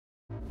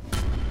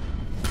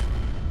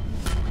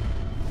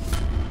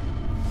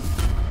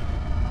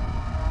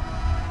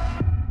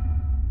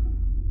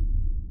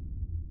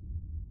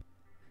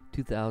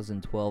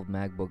2012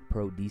 MacBook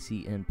Pro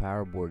DC-in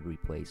power board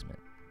replacement.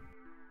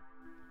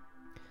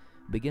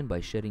 Begin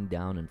by shutting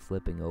down and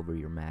flipping over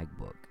your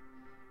MacBook.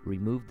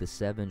 Remove the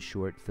 7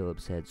 short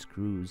Phillips head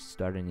screws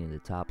starting in the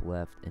top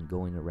left and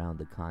going around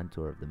the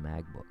contour of the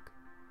MacBook.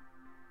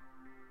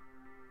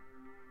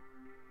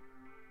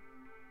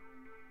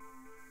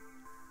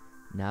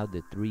 Now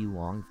the 3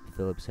 long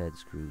Phillips head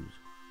screws.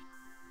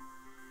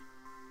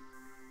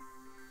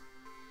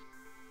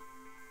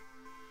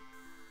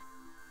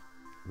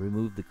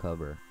 Remove the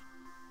cover.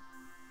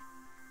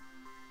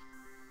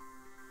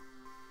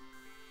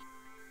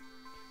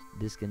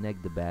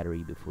 Disconnect the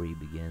battery before you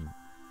begin.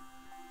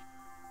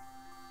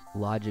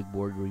 Logic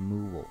board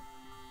removal.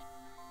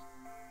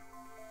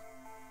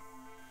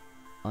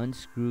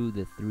 Unscrew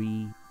the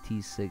 3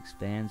 T6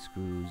 fan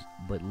screws,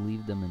 but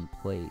leave them in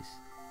place.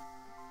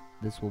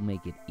 This will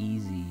make it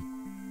easy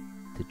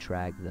to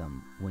track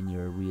them when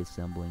you're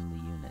reassembling the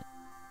unit.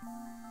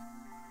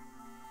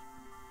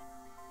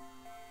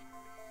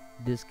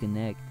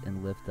 Disconnect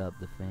and lift up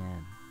the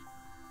fan.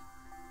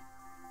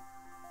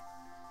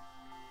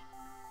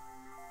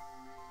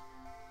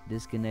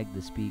 Disconnect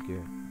the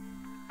speaker.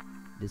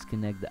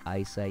 Disconnect the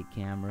eyesight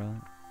camera.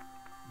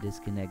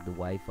 Disconnect the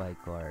Wi-Fi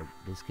card.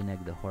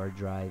 Disconnect the hard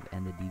drive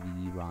and the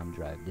DVD-ROM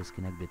drive.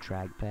 Disconnect the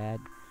trackpad.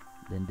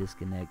 Then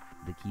disconnect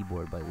the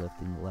keyboard by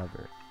lifting the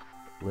lever.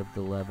 Lift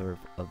the lever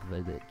of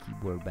the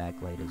keyboard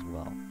backlight as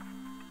well.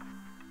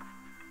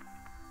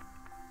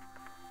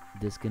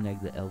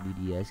 Disconnect the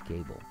LVDS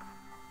cable.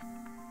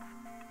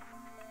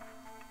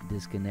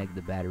 Disconnect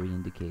the battery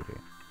indicator.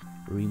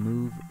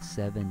 Remove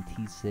 7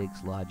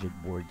 T6 logic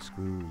board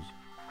screws.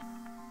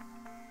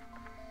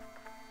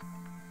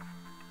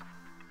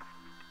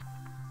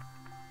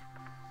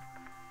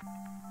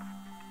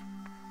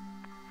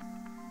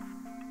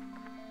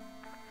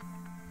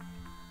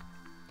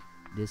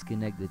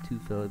 Disconnect the 2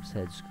 Phillips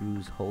head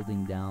screws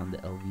holding down the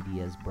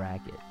LVDS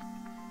bracket,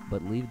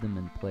 but leave them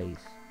in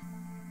place.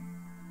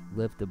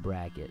 Lift the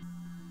bracket.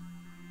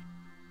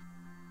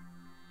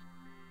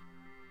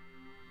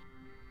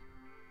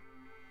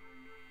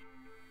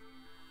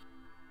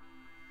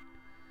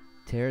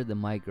 Tear the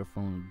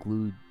microphone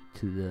glued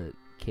to the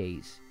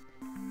case.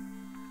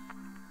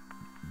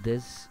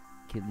 This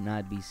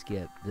cannot be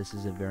skipped. This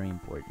is a very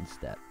important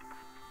step.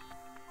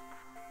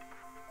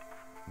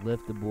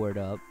 Lift the board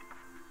up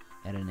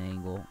at an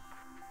angle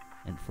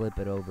and flip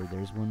it over.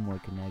 There's one more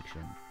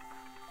connection.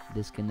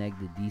 Disconnect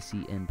the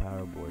DC-in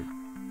power board.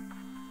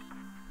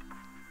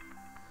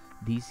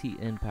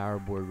 DC-in power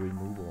board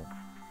removal.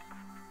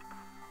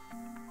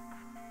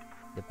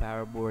 The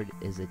power board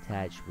is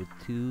attached with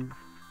 2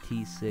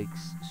 T6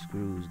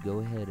 screws. Go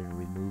ahead and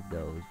remove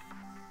those.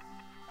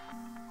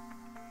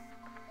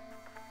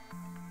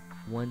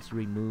 Once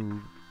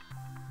removed,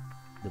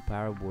 the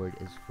power board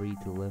is free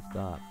to lift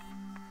up.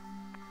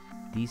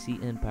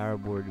 DC-in power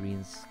board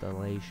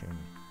reinstallation.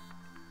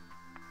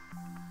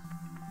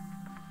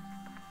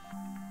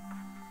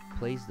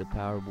 Place the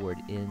power board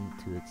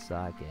into its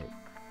socket.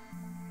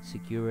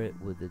 Secure it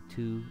with the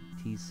 2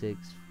 T6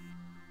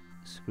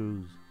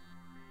 screws.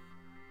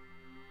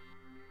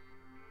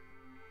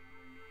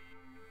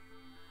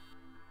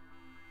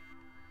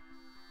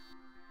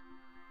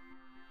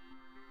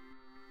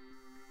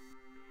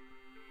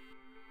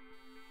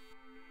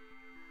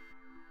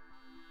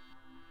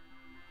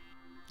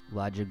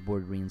 Logic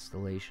board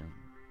reinstallation.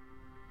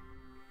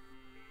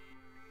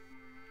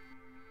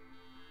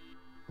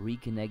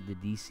 Reconnect the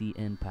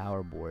DC-in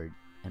power board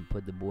and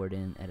put the board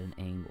in at an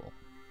angle.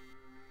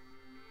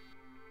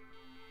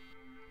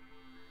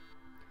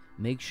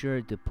 Make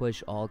sure to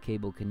push all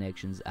cable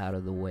connections out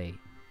of the way.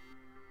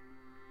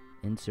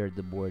 Insert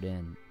the board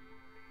in.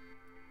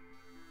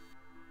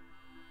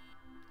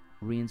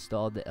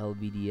 Reinstall the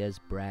LVDS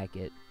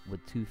bracket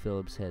with 2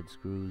 Phillips head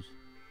screws.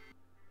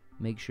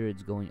 Make sure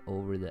it's going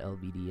over the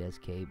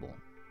LVDS cable.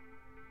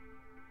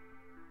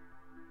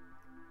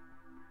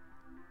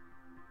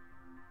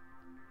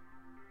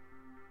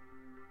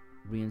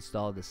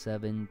 Reinstall the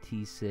 7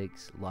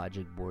 T6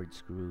 logic board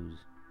screws.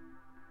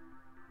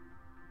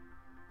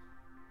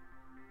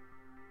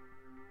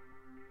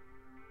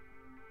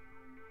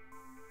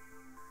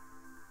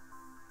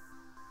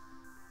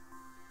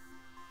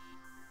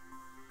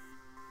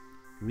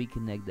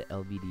 Reconnect the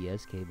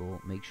LVDS cable.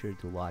 Make sure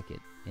to lock it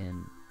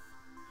in.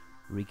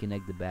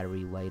 Reconnect the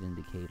battery light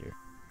indicator.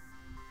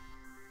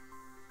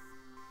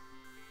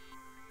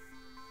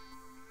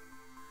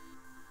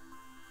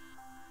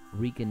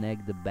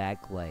 Reconnect the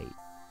backlight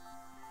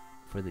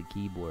for the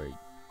keyboard.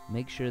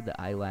 Make sure the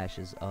eyelash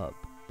is up.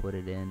 Put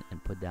it in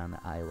and put down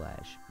the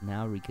eyelash.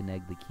 Now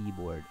reconnect the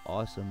keyboard.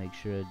 Also make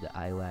sure the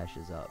eyelash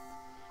is up.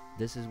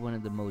 This is one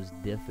of the most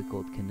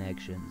difficult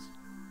connections.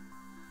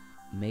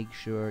 Make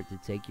sure to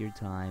take your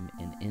time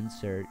and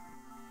insert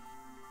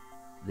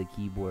the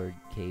keyboard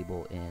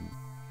cable in.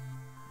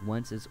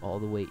 Once it's all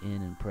the way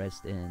in and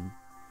pressed in,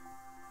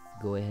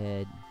 go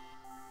ahead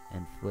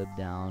and flip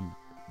down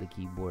the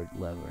keyboard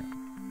lever.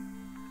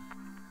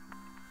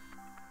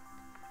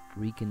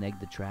 Reconnect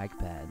the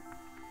trackpad.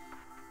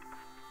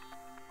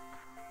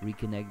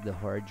 Reconnect the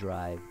hard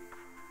drive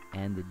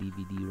and the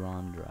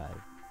DVD-ROM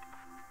drive.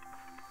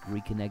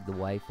 Reconnect the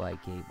Wi-Fi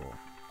cable.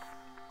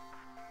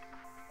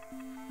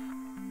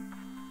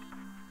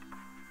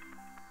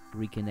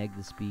 Reconnect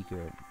the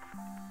speaker.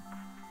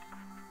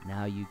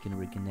 Now you can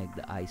reconnect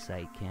the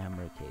iSight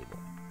camera cable.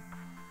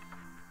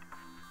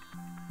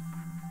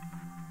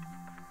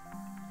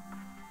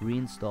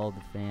 Reinstall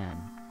the fan.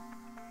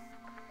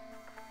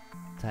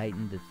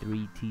 Tighten the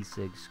 3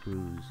 T6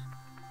 screws.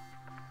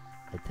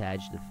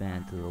 Attach the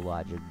fan to the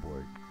logic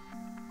board.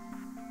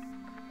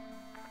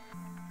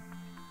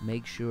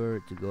 Make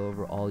sure to go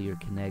over all your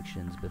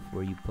connections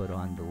before you put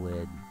on the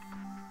lid.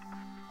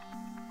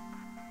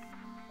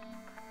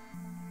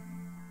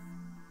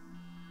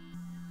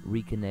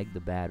 Reconnect the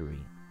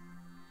battery.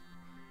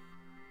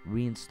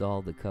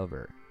 Reinstall the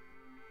cover.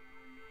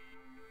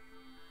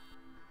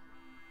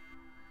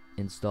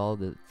 Install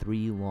the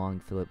 3 long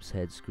Phillips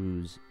head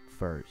screws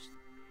first.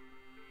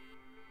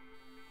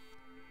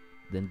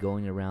 Then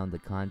going around the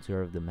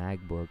contour of the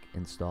MacBook,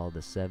 install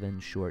the 7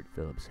 short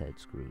Phillips head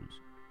screws.